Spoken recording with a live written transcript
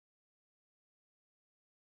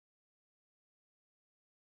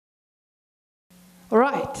All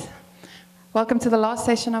right. Welcome to the last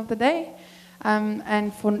session of the day.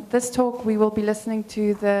 And for this talk, we will be listening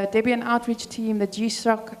to the Debian outreach team, the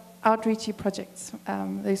GSoC Outreachy projects.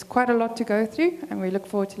 There's quite a lot to go through, and we look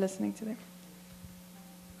forward to listening to them.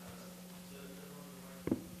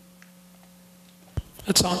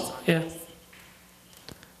 It's on, yeah.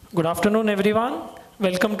 Good afternoon, everyone.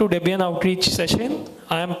 Welcome to Debian Outreach session.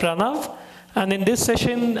 I am Pranav. And in this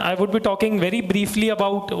session, I would be talking very briefly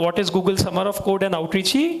about what is Google Summer of Code and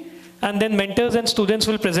Outreachy, and then mentors and students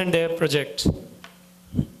will present their projects.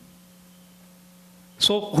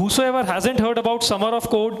 So whosoever hasn't heard about Summer of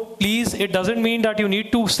Code, please, it doesn't mean that you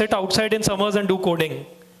need to sit outside in summers and do coding.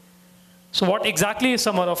 So what exactly is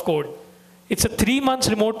Summer of Code? It's a 3-month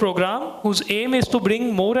remote program whose aim is to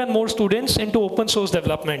bring more and more students into open source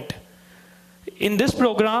development. In this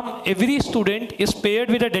program, every student is paired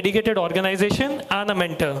with a dedicated organization and a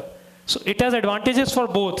mentor. So it has advantages for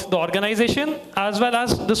both the organization as well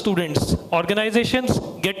as the students. Organizations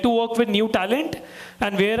get to work with new talent,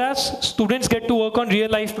 and whereas students get to work on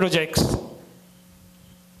real-life projects.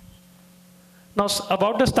 Now,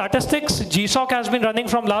 about the statistics, GSoC has been running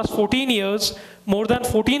from last 14 years. More than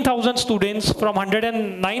 14,000 students from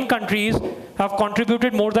 109 countries have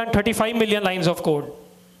contributed more than 35 million lines of code.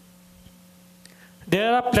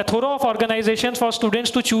 There are a plethora of organizations for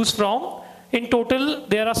students to choose from. In total,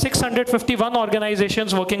 there are 651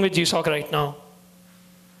 organizations working with GSoC right now.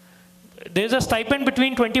 There's a stipend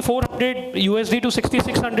between $2,400 USD to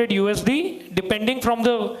 $6,600 USD, depending from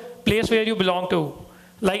the place where you belong to.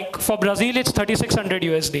 Like for Brazil, it's $3,600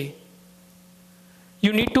 USD.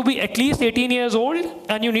 You need to be at least 18 years old,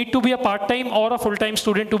 and you need to be a part-time or a full-time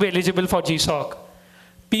student to be eligible for GSoC.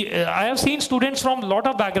 I have seen students from a lot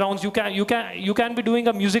of backgrounds. You can be doing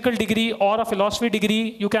a musical degree or a philosophy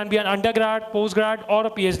degree. You can be an undergrad, postgrad, or a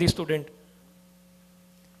PhD student.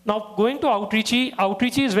 Now, going to Outreachy.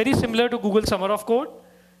 Outreachy is very similar to Google Summer of Code.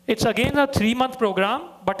 It's again a 3-month program,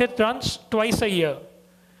 but it runs twice a year.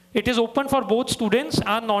 It is open for both students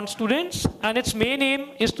and non-students, and its main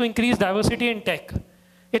aim is to increase diversity in tech.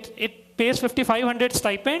 It pays $5,500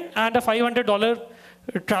 stipend and a $500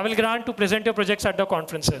 travel grant to present your projects at the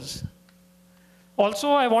conferences. Also,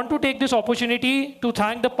 I want to take this opportunity to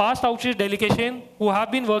thank the past outreach delegation who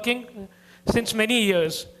have been working since many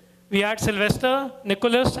years. We had Sylvester,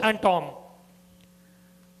 Nicholas, and Tom.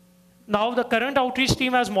 Now the current outreach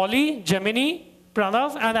team has Molly, Jaminy,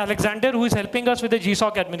 Pranav, and Alexander, who is helping us with the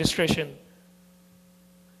GSoC administration.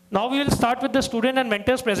 Now we will start with the student and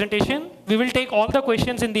mentors presentation. We will take all the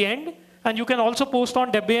questions in the end, and you can also post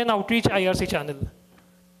on Debian Outreach IRC channel.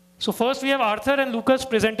 So first we have Arthur and Lucas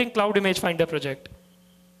presenting Cloud Image Finder project.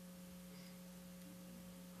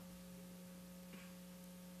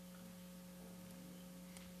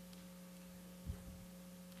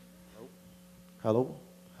 Hello,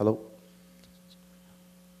 hello.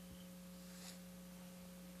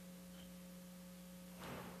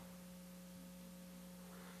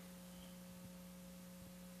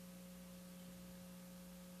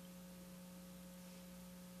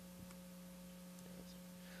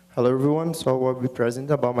 Hello everyone, so I'll be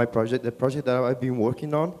present about my project, the project that I've been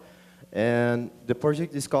working on. And the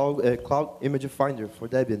project is called Cloud Image Finder for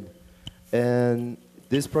Debian. And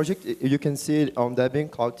this project, you can see it on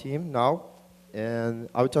Debian Cloud team now. And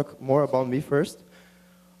I'll talk more about me first.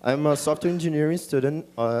 I'm a software engineering student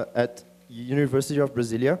at University of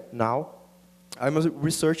Brasilia now. I'm a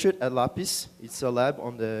researcher at Lapis. It's a lab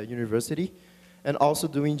on the university. And also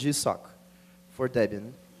doing GSoC for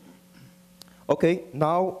Debian. Okay,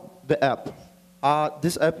 now the app.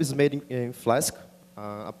 This app is made in Flask,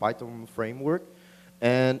 a Python framework,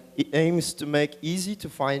 and it aims to make easy to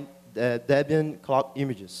find Debian cloud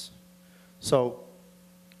images. So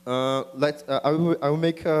I will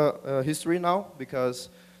make a history now, because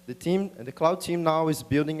the cloud team now is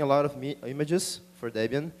building a lot of images for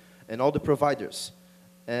Debian and all the providers.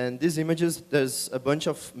 And these images, there's a bunch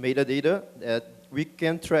of metadata that we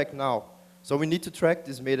can track now. So we need to track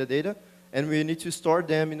this metadata, and we need to store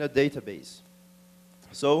them in a database.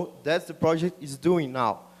 So that's the project is doing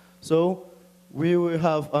now. So we will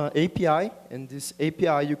have an API, and this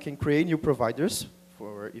API you can create new providers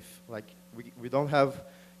for if like we don't have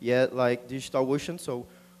yet like DigitalOcean, so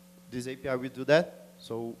this API will do that.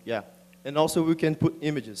 So yeah, and also we can put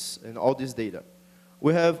images and all this data.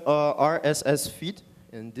 We have RSS feed,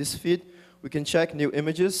 and this feed we can check new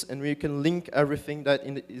images, and we can link everything that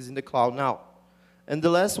is in the cloud now. And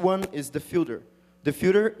the last one is the filter. The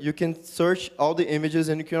filter, you can search all the images,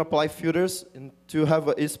 and you can apply filters to have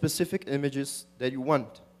a specific images that you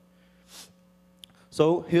want.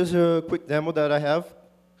 So here's a quick demo that I have.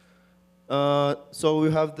 So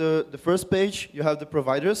you have the first page, you have the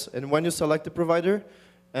providers, and when you select the provider,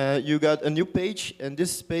 you got a new page, and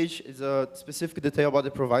this page is a specific detail about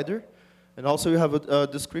the provider. And also you have a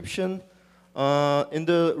description. In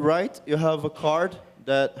the right, you have a card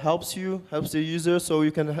that helps the user, so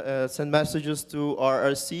you can send messages to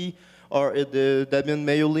RRC or the Debian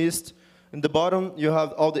mail list. In the bottom, you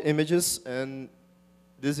have all the images, and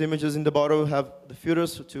these images in the bottom have the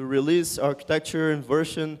filters to release, architecture, and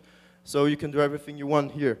version, so you can do everything you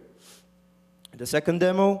want here. The second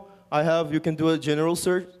demo you can do a general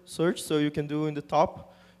search, so you can do in the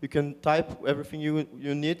top, you can type everything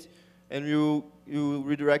you need, and you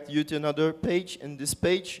redirect you to another page. In this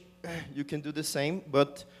page, you can do the same,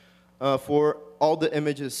 but for all the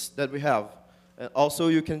images that we have. Also,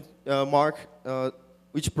 you can mark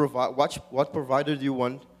what provider do you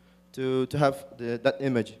want to have that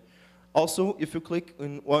image. Also, if you click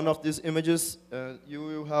on one of these images, you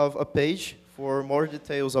will have a page for more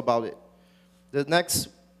details about it. The next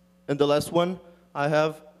and the last one I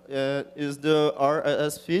have is the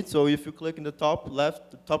RSS feed. So if you click in the top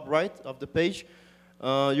left, the top right of the page,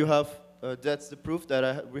 you have that's the proof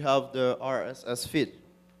that we have the RSS feed.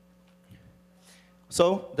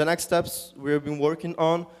 So the next steps we've been working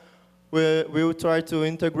on, we will try to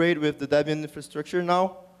integrate with the Debian infrastructure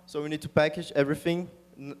now. So we need to package everything.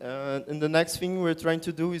 And the next thing we're trying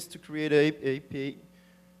to do is to create an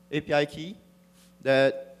API key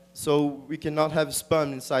so we cannot have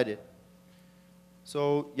spam inside it.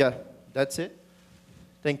 So yeah, that's it.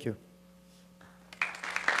 Thank you.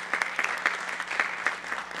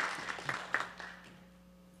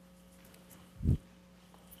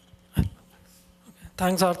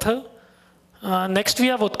 Thanks, Arthur. Next, we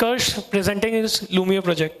have Utkarsh presenting his Lumio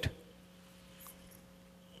project.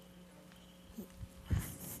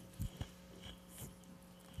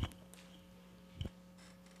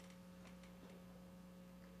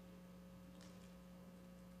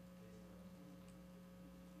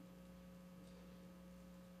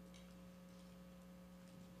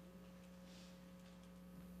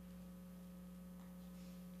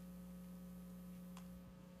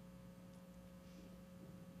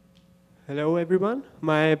 Hello, everyone.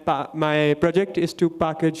 My project is to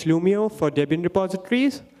package Lumio for Debian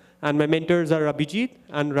repositories, and my mentors are Abhijit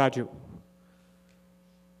and Raju.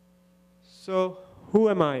 So, who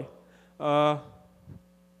am I? I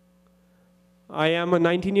am a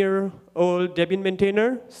 19-year-old Debian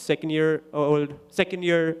maintainer, second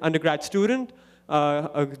year undergrad student,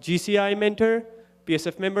 a GCI mentor,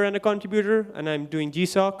 PSF member and a contributor, and I'm doing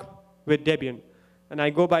GSoC with Debian. And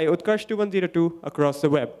I go by Utkarsh2102 across the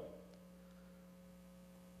web.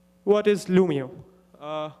 What is Lumio?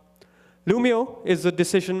 Lumio is a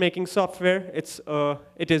decision-making software. It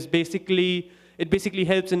basically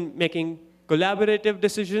helps in making collaborative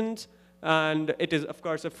decisions, and it is, of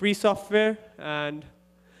course, a free software. And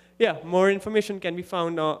yeah, more information can be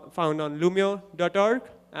found on lumio.org.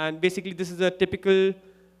 And basically, this is a typical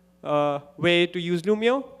way to use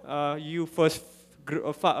Lumio. You first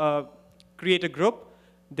create a group,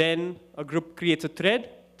 then a group creates a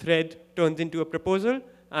thread. Thread turns into a proposal.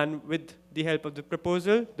 And with the help of the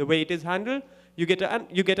proposal, the way it is handled, you get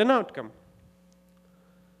an outcome.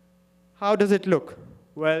 How does it look?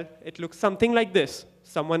 Well, it looks something like this.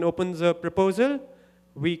 Someone opens a proposal.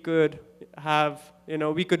 We could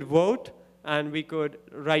vote, and we could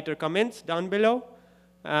write our comments down below.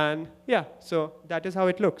 And yeah, so that is how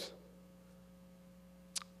it looks.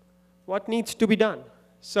 What needs to be done?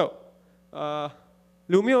 So,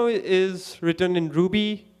 Lumio is written in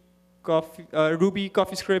Ruby,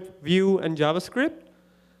 CoffeeScript, Vue, and JavaScript.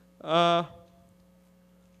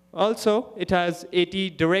 Also, it has 80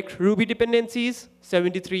 direct Ruby dependencies,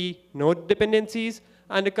 73 Node dependencies,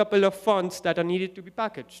 and a couple of fonts that are needed to be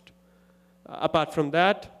packaged. Apart from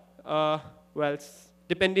that,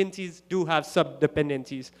 dependencies do have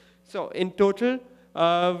sub-dependencies. So in total,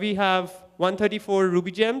 we have 134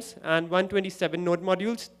 Ruby gems and 127 Node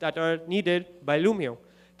modules that are needed by Lumio.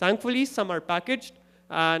 Thankfully, some are packaged,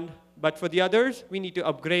 but for the others, we need to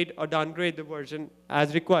upgrade or downgrade the version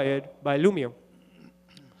as required by Lumio.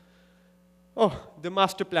 Oh, the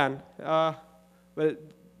master plan.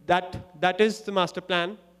 That is the master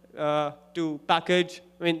plan to package.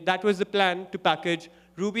 That was the plan to package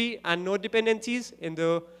Ruby and Node dependencies in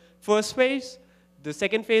the first phase. The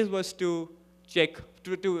second phase was to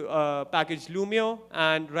package Lumio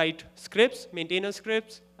and write scripts, maintainer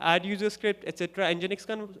scripts, add user script, etc.,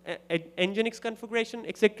 Nginx configuration,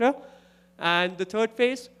 etc. And the third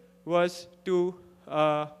phase was to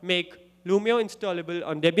make Lumio installable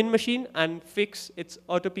on Debian machine and fix its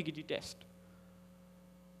auto-PKG test.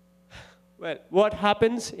 Well, what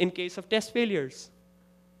happens in case of test failures?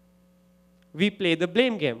 We play the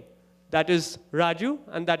blame game. That is Raju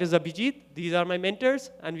and that is Abhijit. These are my mentors,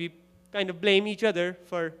 and we kind of blame each other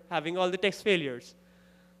for having all the test failures.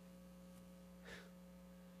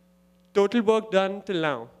 Total work done till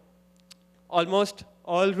now. Almost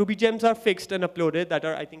all Ruby gems are fixed and uploaded. That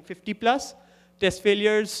are, I think, 50 plus. Test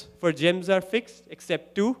failures for gems are fixed,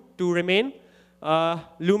 except two remain.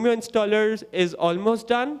 Lumio installers is almost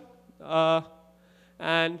done.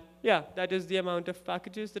 And yeah, that is the amount of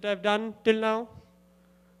packages that I've done till now.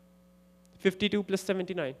 52 plus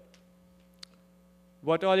 79.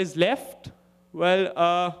 What all is left?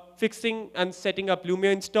 Well, fixing and setting up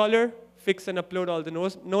Lumio installer, fix and upload all the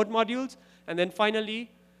node modules, and then finally,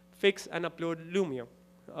 fix and upload Lumio.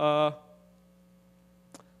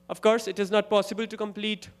 Of course, it is not possible to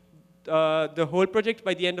complete the whole project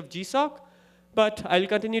by the end of GSoC, but I'll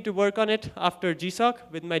continue to work on it after GSoC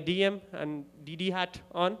with my DM and DD hat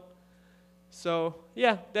on. So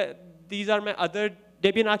yeah, these are my other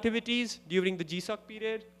Debian activities during the GSoC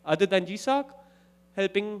period, other than GSoC,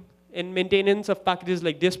 helping in maintenance of packages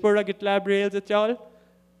like Diaspora, GitLab, Rails, etc.,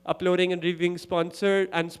 uploading and reviewing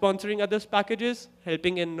sponsoring others packages,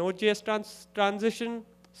 helping in Node.js transition,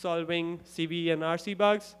 solving CV and RC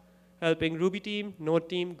bugs, helping Ruby team, Node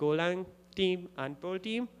team, Golang team, and Perl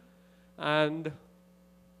team, and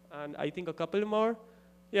I think a couple more.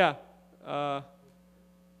 Yeah,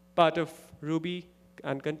 part of Ruby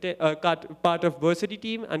and content, part of Versity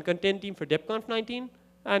team and content team for DebConf 19,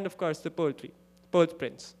 and of course the Perl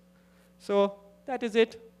sprints. So that is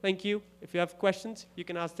it. Thank you. If you have questions, you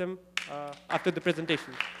can ask them after the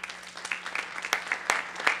presentation.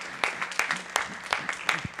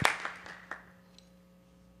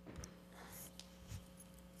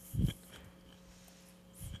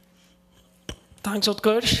 Thanks,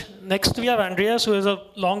 Utkarsh. Next, we have Andreas, who is a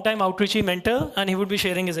long-time Outreachy mentor, and he would be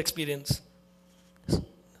sharing his experience.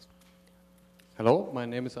 Hello, my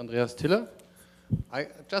name is Andreas Tiller. I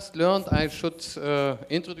just learned I should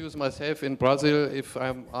introduce myself in Brazil. If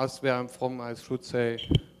I'm asked where I'm from, I should say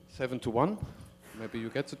 7 to 1. Maybe you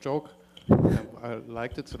get the joke. I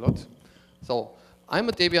liked it a lot. So I'm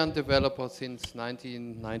a Debian developer since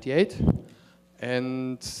 1998.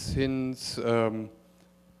 And since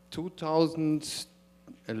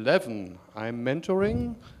 2011, I'm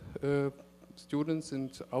mentoring students in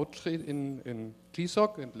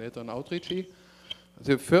GSoC and later in Outreachy.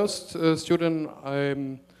 The first student I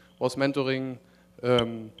was mentoring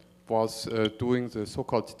was doing the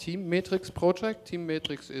so-called Team Matrix project. Team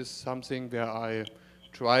Matrix is something where I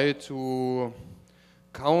try to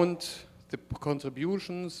count the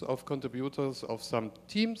contributions of contributors of some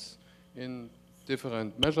teams in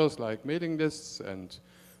different measures like mailing lists and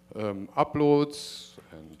uploads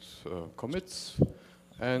and commits.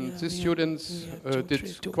 And these students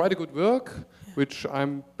did quite a good work, which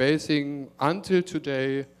I'm basing until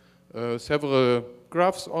today several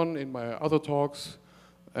graphs on in my other talks.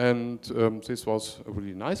 And this was a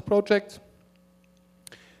really nice project.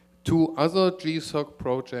 Two other GSoC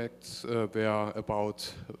projects were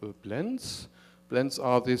about blends. Blends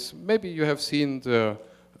are this, maybe you have seen the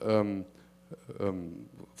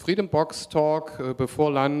Freedom Box talk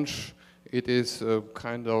before lunch. It is a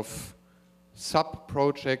kind of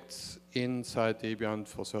sub-projects inside Debian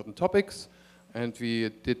for certain topics. And we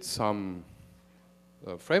did some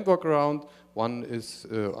framework around. One is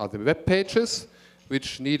are the web pages,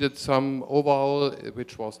 which needed some overhaul,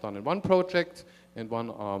 which was done in one project. And one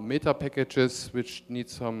are meta packages, which need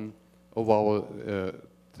some overhaul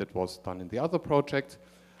that was done in the other project.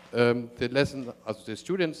 The lesson, the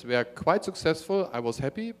students were quite successful. I was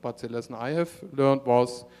happy, but the lesson I have learned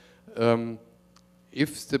was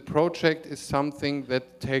if the project is something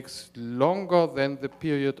that takes longer than the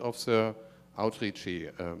period of the Outreachy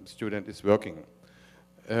student is working,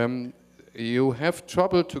 you have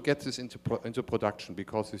trouble to get this into production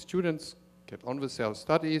because the students get on with their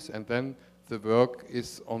studies and then the work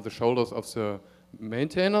is on the shoulders of the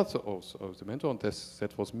maintainer, so the mentor, and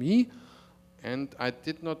that was me. And I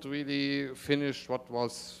did not really finish what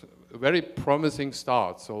was a very promising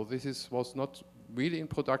start. So this was not really in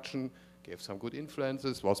production, gave some good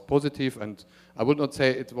influences, was positive, and I would not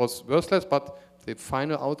say it was worthless, but the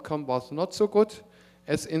final outcome was not so good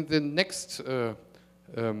as in the next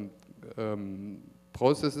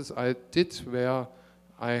processes I did, where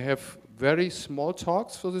I have very small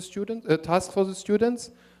tasks for the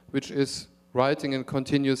students, which is writing a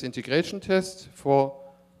continuous integration test for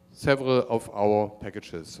several of our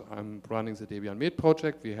packages. I'm running the Debian Med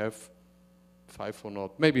project. We have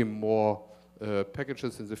 500, maybe more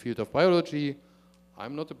packages in the field of biology.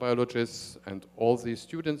 I'm not a biologist, and all these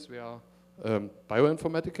students were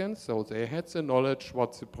bioinformaticians, so they had the knowledge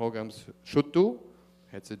what the programs should do,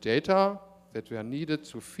 had the data that were needed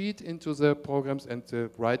to feed into the programs and the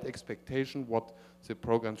right expectation what the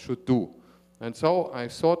program should do. And so I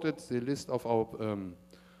sorted the list of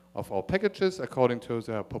our packages according to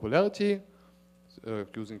their popularity,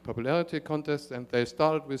 using popularity contests, and they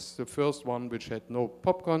started with the first one which had no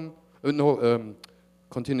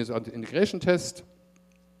continuous integration test,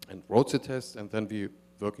 and wrote the test, and then we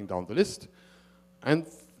working down the list. And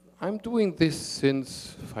I'm doing this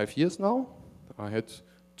since 5 years now. I had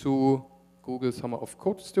 2 Google Summer of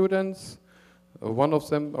Code students. One of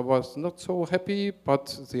them was not so happy, but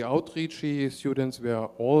the Outreachy students were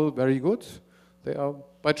all very good. They are,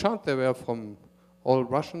 by chance, they were from all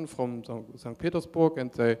Russian from St. Petersburg,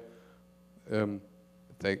 and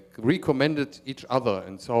they recommended each other.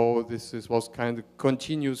 And so this was kind of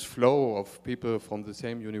continuous flow of people from the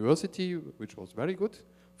same university, which was very good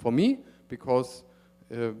for me, because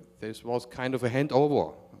this was kind of a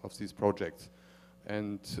handover of these projects.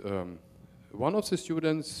 And one of the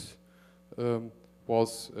students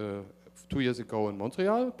was 2 years ago in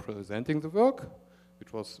Montreal presenting the work,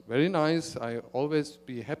 which was very nice. I always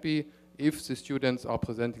be happy if the students are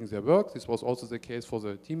presenting their work. This was also the case for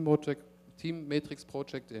the team matrix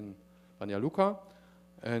project in Banja Luka.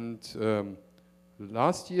 And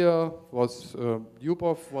last year was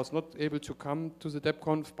Lyubov was not able to come to the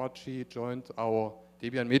DebConf, but she joined our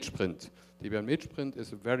Debian Mid-Sprint. Debian Mid-Sprint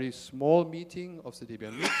is a very small meeting of the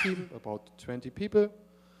Debian Mid team, about 20 people.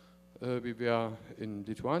 We were in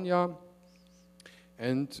Lithuania,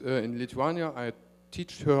 and in Lithuania I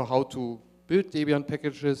taught her how to build Debian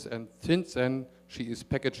packages, and since then she is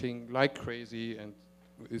packaging like crazy and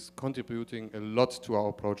is contributing a lot to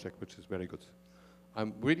our project, which is very good.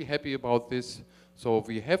 I'm really happy about this. So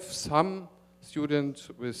we have some students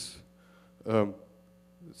with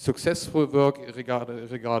successful work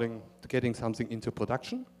regarding getting something into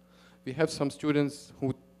production. We have some students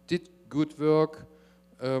who did good work,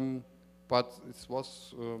 but it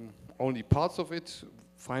was only parts of it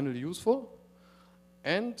finally useful.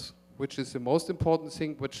 And, which is the most important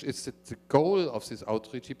thing, which is the goal of this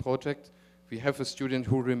Outreachy project, we have a student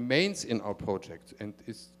who remains in our project and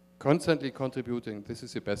is constantly contributing. This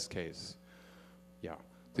is the best case. Yeah,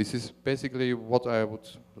 this is basically what I would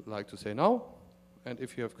like to say now. And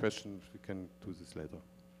if you have questions, we can do this later.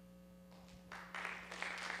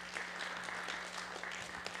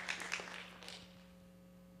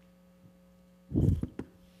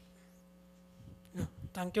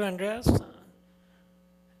 Thank you, Andreas.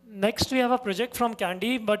 Next, we have a project from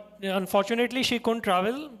Candy, but unfortunately, she couldn't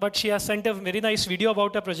travel, but she has sent a very nice video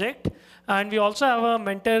about a project. And we also have a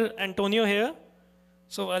mentor, Antonio, here.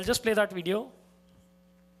 So I'll just play that video.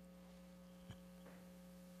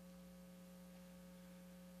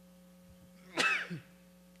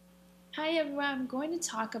 Hi everyone, I'm going to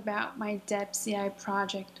talk about my DebCI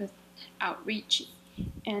project with Outreachy.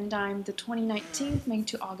 And I'm the 2019 May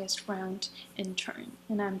to August round intern.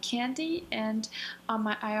 And I'm Candy, and on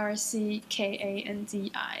my IRC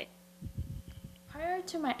KANDI. Prior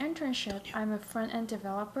to my internship, I'm a front-end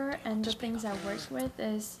developer, and the things I work with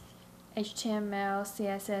is HTML,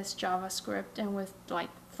 CSS, JavaScript, and with like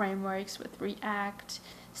frameworks with React.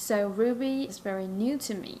 So Ruby is very new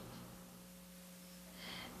to me.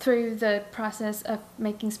 Through the process of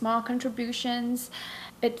making small contributions,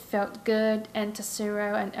 it felt good, and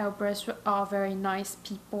Tassiro and Elbrus were all very nice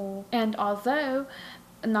people. And although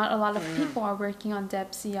not a lot of people are working on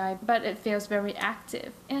DebCI, but it feels very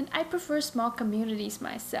active. And I prefer small communities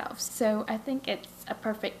myself, so I think it's a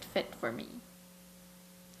perfect fit for me.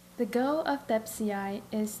 The goal of DebCI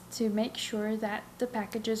is to make sure that the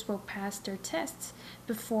packages will pass their tests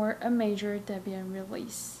before a major Debian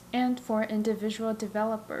release. And for individual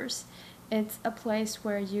developers, it's a place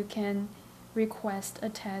where you can request a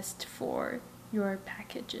test for your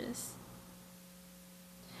packages.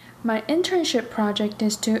 My internship project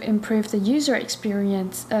is to improve the user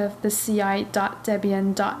experience of the ci.debian.net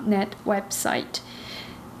website,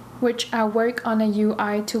 which I work on a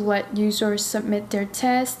UI to let users submit their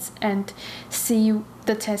tests and see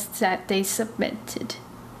the tests that they submitted.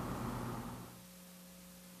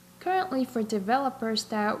 Currently, for developers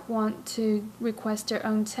that want to request their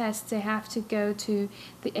own tests, they have to go to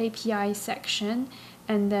the API section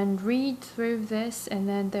and then read through this, and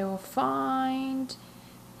then they will find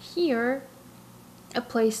here a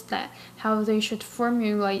place that how they should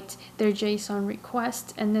formulate their JSON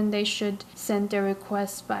request, and then they should send their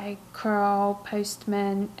request by curl,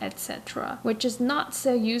 Postman, etc., which is not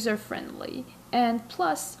so user-friendly. And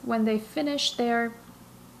plus, when they finish their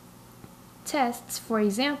tests. For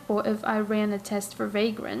example, if I ran a test for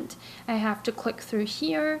Vagrant, I have to click through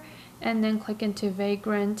here and then click into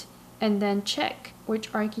Vagrant and then check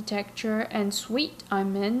which architecture and suite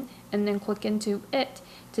I'm in and then click into it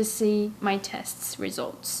to see my test's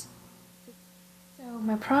results. So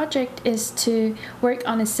my project is to work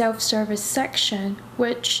on a self-service section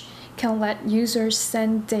which can let users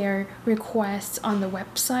send their requests on the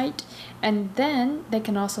website, and then they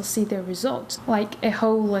can also see their results, like a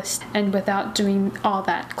whole list, and without doing all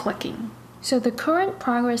that clicking. So the current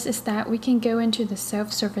progress is that we can go into the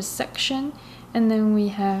self-service section, and then we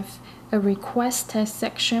have a request test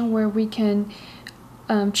section where we can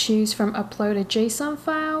choose from upload a JSON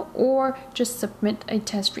file or just submit a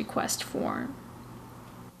test request form.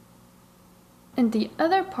 And the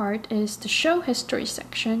other part is the show history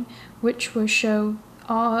section, which will show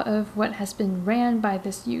all of what has been ran by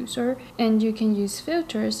this user, and you can use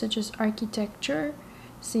filters such as architecture.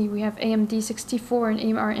 See, we have AMD 64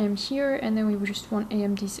 and ARM here, and then we just want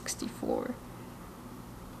AMD 64.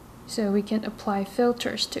 So we can apply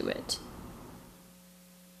filters to it.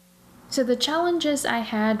 So the challenges I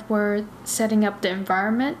had were setting up the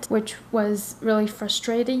environment, which was really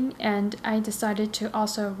frustrating, and I decided to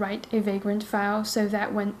also write a Vagrant file so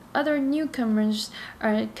that when other newcomers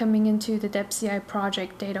are coming into the DebCI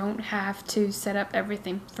project, they don't have to set up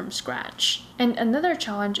everything from scratch. And another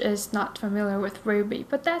challenge is not familiar with Ruby,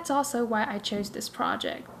 but that's also why I chose this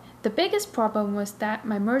project. The biggest problem was that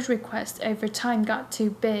my merge requests over time got too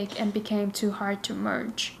big and became too hard to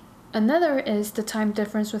merge. Another is the time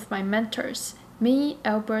difference with my mentors. Me,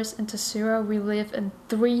 Elbrus, and Tassiro, we live in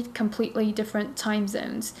 3 completely different time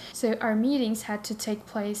zones, so our meetings had to take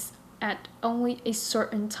place at only a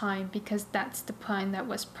certain time because that's the time that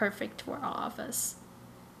was perfect for all of us.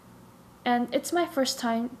 And it's my first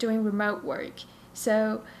time doing remote work,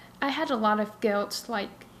 so I had a lot of guilt,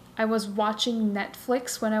 like I was watching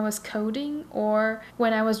Netflix when I was coding, or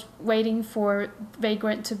when I was waiting for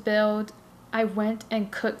Vagrant to build, I went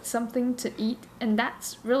and cooked something to eat, and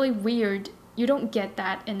that's really weird. You don't get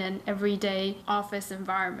that in an everyday office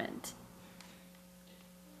environment.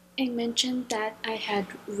 I mentioned that I had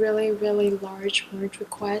really large merge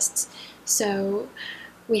requests, so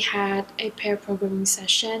we had a pair programming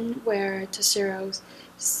session where Tassiro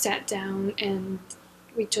sat down and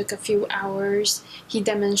we took a few hours. He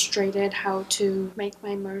demonstrated how to make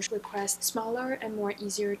my merge request smaller and more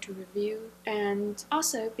easier to review. And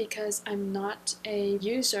also because I'm not a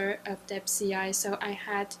user of DebCI, so I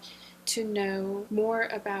had to know more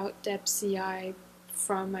about DebCI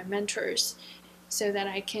from my mentors so that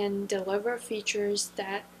I can deliver features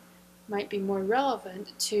that might be more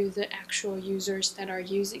relevant to the actual users that are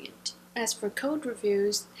using it. As for code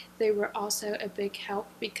reviews, they were also a big help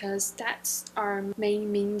because that's our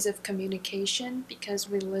main means of communication, because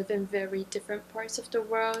we live in very different parts of the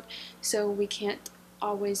world, so we can't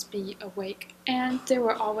always be awake. And they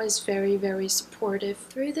were always very supportive.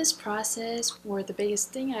 Through this process, the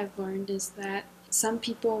biggest thing I've learned is that some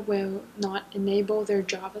people will not enable their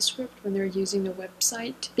JavaScript when they're using the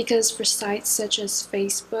website, because for sites such as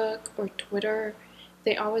Facebook or Twitter,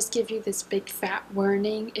 they always give you this big fat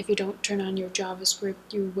warning: if you don't turn on your JavaScript,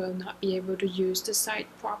 you will not be able to use the site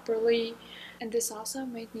properly. And this also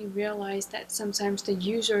made me realize that sometimes the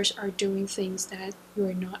users are doing things that you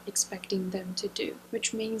are not expecting them to do,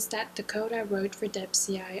 which means that the code I wrote for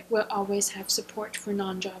DebCI will always have support for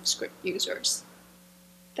non-JavaScript users.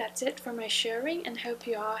 That's it for my sharing, and hope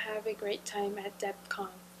you all have a great time at DebConf.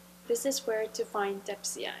 This is where to find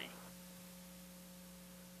DebCI.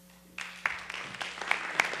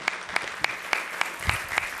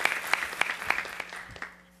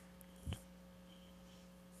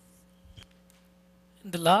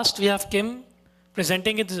 The last, we have Kim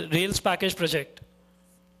presenting its Rails package project.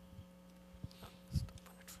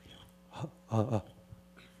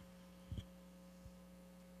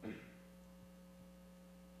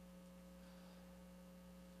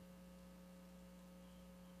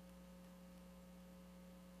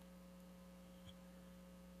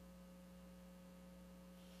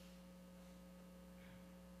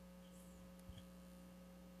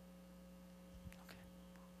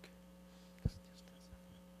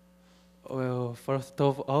 Well, first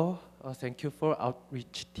of all, thank you for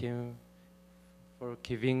Outreach team for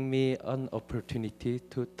giving me an opportunity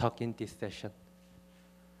to talk in this session.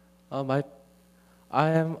 I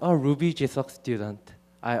am a Ruby GSoC student.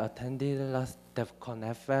 I attended last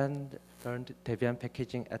DebConf and learned Debian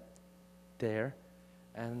packaging at there,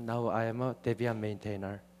 and now I am a Debian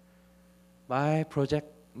maintainer. My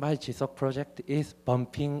GSoC project is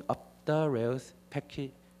bumping up the Rails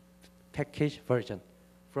package version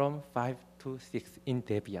from 5 to 6 in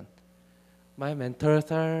Debian. my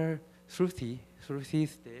mentors are Shruti. Shruti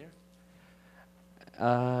is there.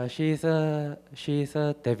 She is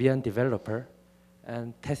a Debian developer,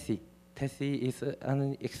 and Tessie. Tessie is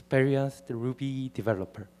an experienced Ruby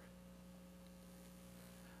developer.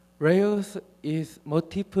 Rails is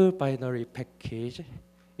multiple binary package.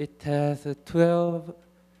 It has 12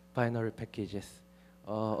 binary packages.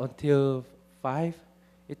 Until 5,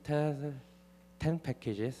 it has 10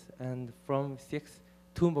 packages, and from 6,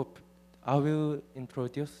 2 more. I will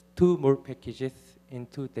introduce 2 more packages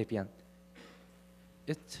into Debian.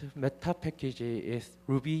 Its meta package is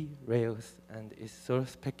Ruby Rails, and its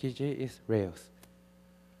source package is Rails.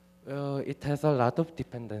 Well, it has a lot of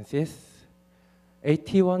dependencies,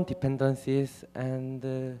 81 dependencies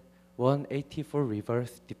and 184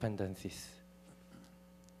 reverse dependencies.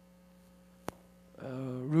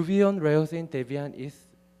 Ruby on Rails in Debian is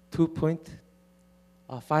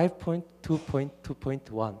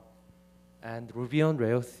 5.2.2.1, and Ruby on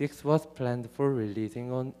Rails 6 was planned for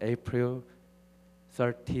releasing on April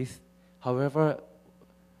 30th, however,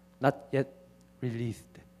 not yet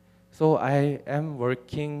released. So I am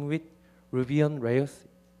working with Ruby on Rails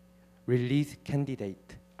release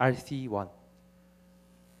candidate, RC1.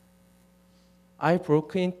 I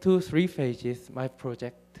broke into 3 phases my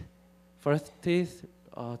project. First is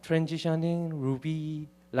transitioning Ruby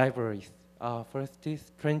libraries. First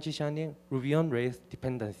is transitioning Ruby on Rails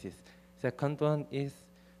dependencies. Second one is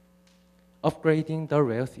upgrading the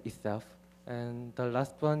Rails itself. And the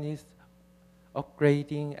last one is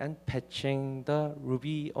upgrading and patching the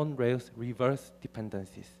Ruby on Rails reverse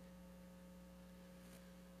dependencies.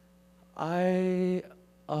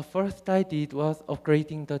 First I did was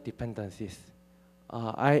upgrading the dependencies.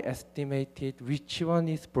 I estimated which one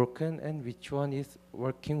is broken and which one is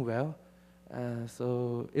working well.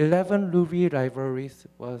 So 11 Ruby libraries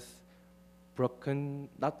was broken,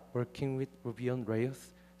 not working with Ruby on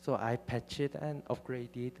Rails. So I patched and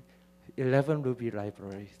upgraded 11 Ruby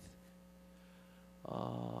libraries.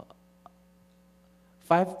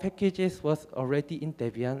 5 packages was already in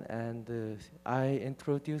Debian, and I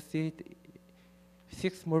introduced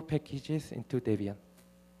 6 more packages into Debian.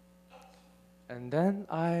 And then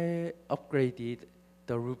I upgraded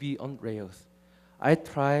the Ruby on Rails. I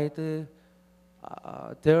tried,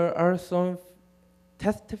 there are some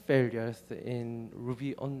test failures in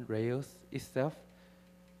Ruby on Rails itself,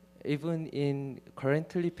 even in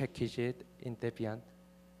currently packaged in Debian.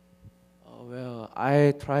 Well,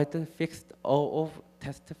 I tried to fix all of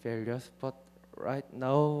test failures, but right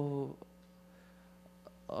now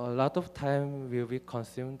a lot of time will be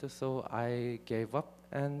consumed, so I gave up,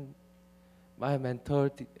 and my mentor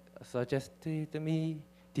suggested me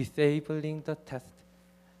disabling the test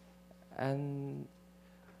and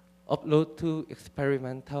upload to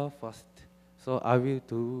experimental first. So I will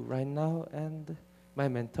do right now, and my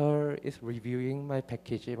mentor is reviewing my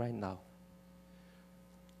package right now.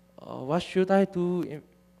 What should I do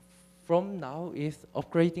from now is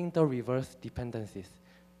upgrading the reverse dependencies.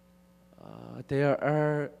 There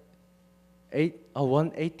are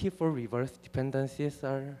 184 reverse dependencies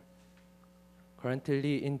are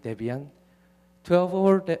currently in Debian. 12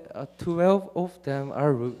 of them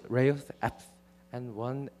are Rails apps, and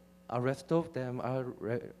rest of them are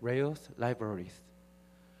Rails libraries.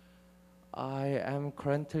 I am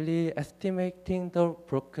currently estimating the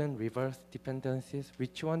broken reverse dependencies,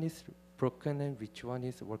 which one is broken and which one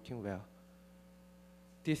is working well.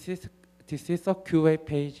 This is a QA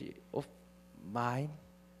page of mine.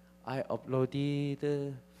 I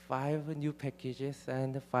uploaded 5 new packages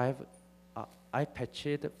and I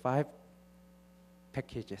patched 5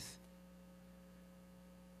 packages.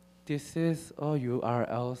 This is a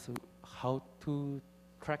URL how to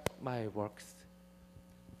track my works.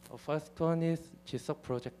 The first one is GSoC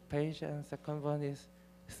project page, and second one is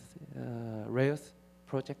Rails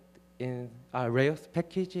project in Rails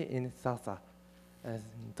package in Salsa, and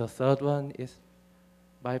the third one is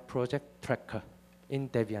my project tracker in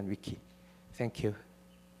Debian Wiki. Thank you.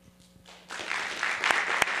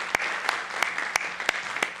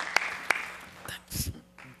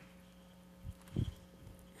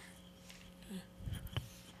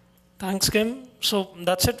 Thanks, Kim. So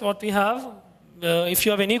that's it, what we have. If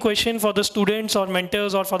you have any question for the students or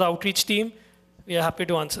mentors or for the outreach team, we are happy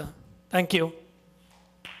to answer. Thank you.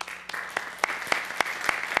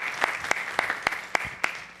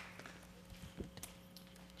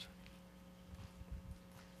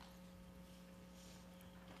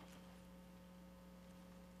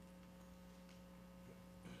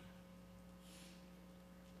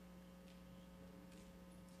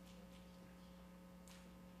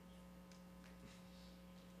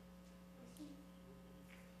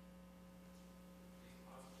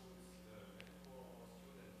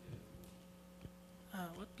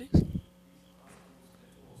 please.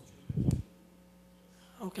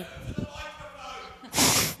 Okay.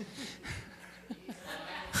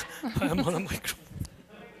 I'm on a microphone.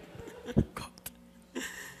 God.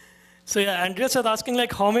 So yeah, Andreas was asking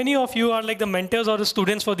like, how many of you are like the mentors or the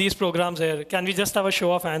students for these programs here? Can we just have a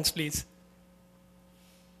show of hands, please?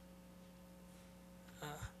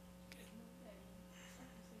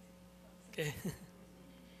 Okay.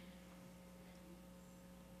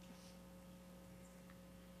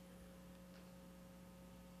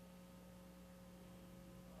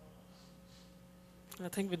 I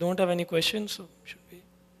think we don't have any questions, so should we?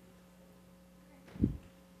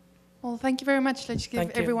 Well, thank you very much. Let's give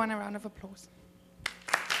Thank you. everyone a round of applause.